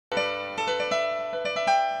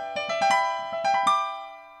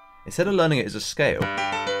instead of learning it as a scale,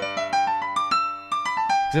 because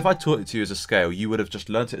if I taught it to you as a scale, you would have just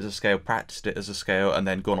learnt it as a scale, practiced it as a scale, and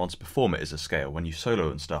then gone on to perform it as a scale when you solo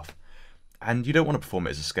and stuff. And you don't want to perform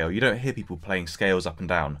it as a scale. You don't hear people playing scales up and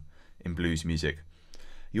down in blues music.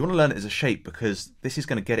 You want to learn it as a shape because this is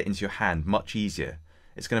going to get it into your hand much easier.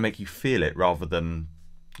 It's going to make you feel it rather than,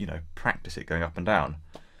 you know, practice it going up and down.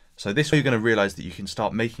 So this way you're going to realise that you can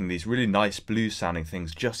start making these really nice blues sounding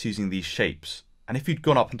things just using these shapes. And if you'd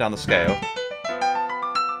gone up and down the scale,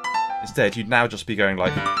 instead you'd now just be going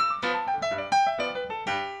like,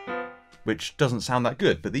 which doesn't sound that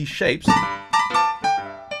good, but these shapes,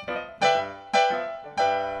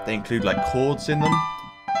 they include like chords in them,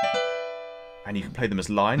 and you can play them as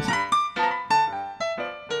lines.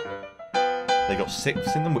 They got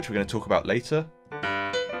sixths in them, which we're going to talk about later.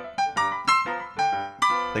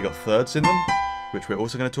 They got thirds in them, which we're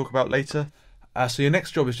also going to talk about later. So your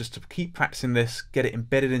next job is just to keep practicing this, get it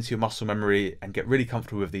embedded into your muscle memory, and get really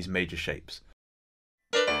comfortable with these major shapes.